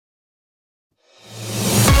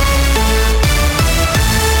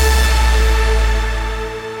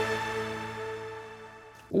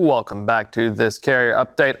Welcome back to this carrier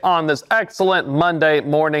update on this excellent Monday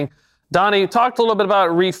morning. Donny, you talked a little bit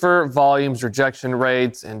about reefer volumes, rejection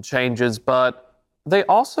rates, and changes, but they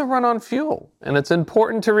also run on fuel. And it's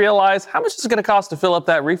important to realize how much it's going to cost to fill up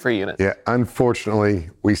that reefer unit. Yeah, unfortunately,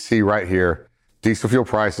 we see right here, diesel fuel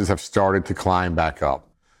prices have started to climb back up.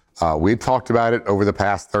 We talked about it over the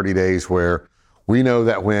past 30 days where we know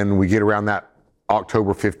that when we get around that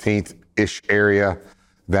October 15th-ish area,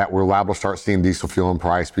 that we're liable to start seeing diesel fuel in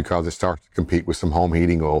price because it starts to compete with some home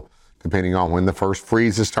heating oil, depending on when the first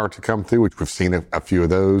freezes start to come through, which we've seen a few of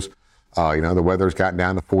those. The weather's gotten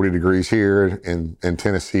down to 40 degrees here in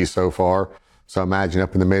Tennessee so far. So imagine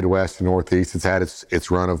up in the Midwest and Northeast, it's had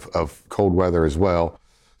its run of cold weather as well.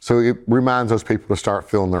 So it reminds those people to start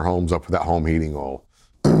filling their homes up with that home heating oil.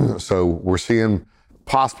 So we're seeing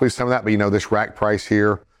possibly some of that, but this rack price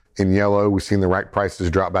here in yellow, we've seen the rack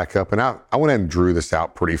prices drop back up. And I went ahead and drew this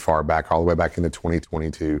out pretty far back, all the way back into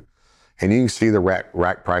 2022. And you can see the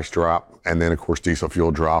rack price drop, and then of course diesel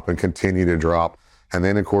fuel drop and continue to drop. And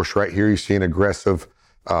then of course right here you see an aggressive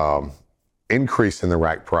increase in the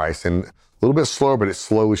rack price, and a little bit slower, but it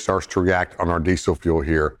slowly starts to react on our diesel fuel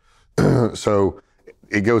here. So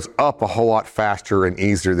it goes up a whole lot faster and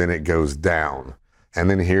easier than it goes down. And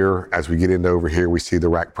then here, as we get into over here, we see the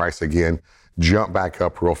rack price again jump back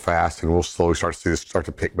up real fast, and we'll slowly start to see this start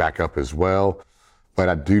to pick back up as well. But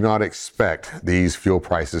I do not expect these fuel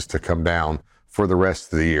prices to come down for the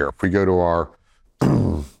rest of the year. If we go to our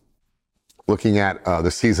looking at the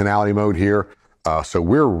seasonality mode here, so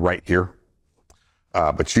we're right here.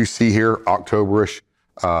 But you see here, October-ish,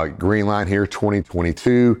 green line here,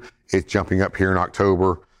 2022. It's jumping up here in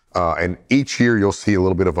October. And each year you'll see a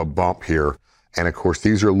little bit of a bump here. And of course,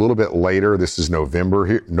 these are a little bit later. This is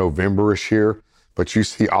November-ish here. But you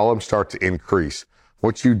see all of them start to increase.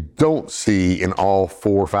 What you don't see in all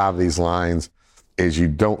 4 or 5 of these lines is you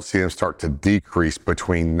don't see them start to decrease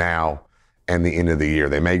between now and the end of the year.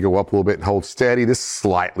 They may go up a little bit and hold steady. This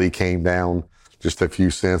slightly came down just a few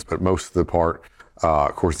cents, but most of the part,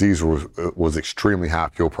 of course, these was extremely high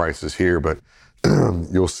fuel prices here, but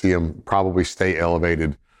you'll see them probably stay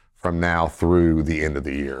elevated from now through the end of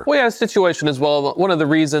the year. We had a situation as well. One of the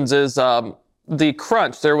reasons is the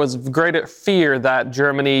crunch. There was greater fear that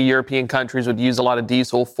Germany, European countries would use a lot of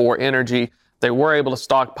diesel for energy. They were able to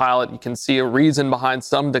stockpile it. You can see a reason behind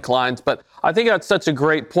some declines. But I think that's such a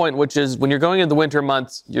great point, which is when you're going into the winter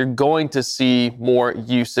months, you're going to see more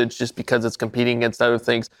usage just because it's competing against other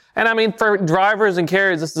things. And I mean, for drivers and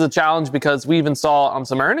carriers, this is a challenge because we even saw on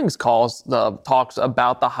some earnings calls the talks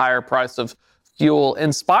about the higher price of fuel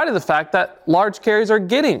in spite of the fact that large carriers are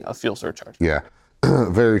getting a fuel surcharge. Yeah,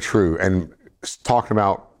 very true. And talking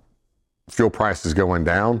about fuel prices going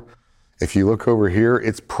down, if you look over here,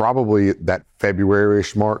 it's probably that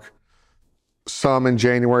February-ish mark. Some in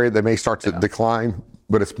January, they may start to decline,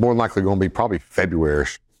 but it's more likely going to be probably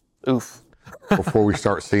February-ish. Oof. Before we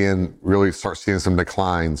start seeing some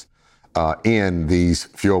declines in these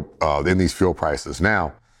fuel prices.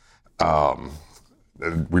 Now,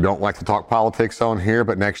 we don't like to talk politics on here,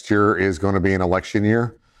 but next year is going to be an election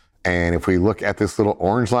year. And if we look at this little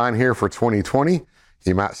orange line here for 2020,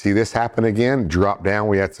 you might see this happen again, drop down.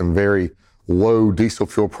 We had some very low diesel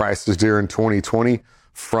fuel prices during 2020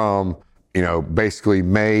 from, basically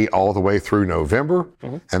May all the way through November.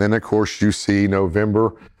 Mm-hmm. And then, of course, you see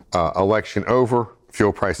November, election over,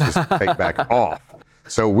 fuel prices take back off.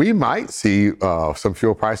 So we might see some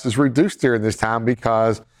fuel prices reduced during this time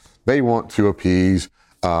because they want to appease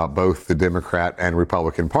both the Democrat and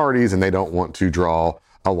Republican parties, and they don't want to draw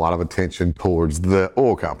a lot of attention towards the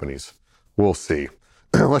oil companies. We'll see.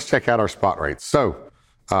 Let's check out our spot rates. So,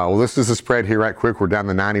 this is the spread here right quick. We're down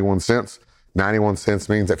to 91 cents. 91 cents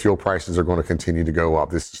means that fuel prices are going to continue to go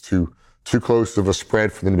up. This is too close of a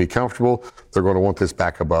spread for them to be comfortable. They're going to want this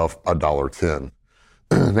back above $1.10.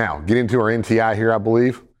 Now, get into our NTI here, I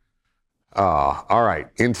believe. All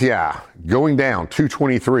right, NTI going down,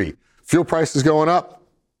 223. Fuel prices going up,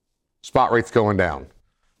 spot rates going down.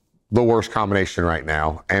 The worst combination right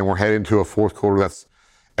now. And we're heading to a fourth quarter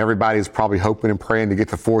everybody's probably hoping and praying to get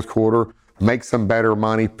to fourth quarter, make some better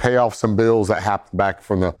money, pay off some bills that happened back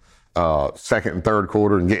from the second and third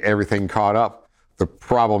quarter and get everything caught up. The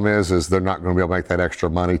problem is they're not going to be able to make that extra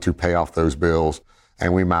money to pay off those bills.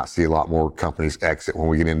 And we might see a lot more companies exit when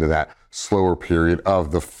we get into that slower period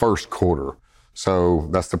of the first quarter. So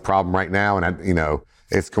that's the problem right now. And,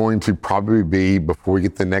 it's going to probably be before we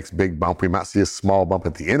get the next big bump. We might see a small bump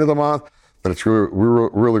at the end of the month, but we're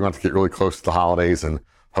really going to get really close to the holidays and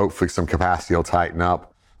hopefully some capacity will tighten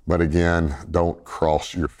up. But again, don't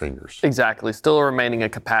cross your fingers. Exactly. Still remaining a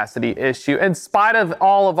capacity issue. In spite of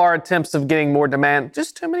all of our attempts of getting more demand,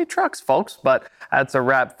 just too many trucks, folks. But that's a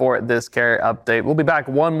wrap for this carrier update. We'll be back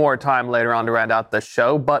one more time later on to round out the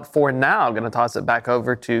show. But for now, I'm going to toss it back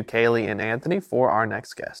over to Kaylee and Anthony for our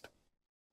next guest.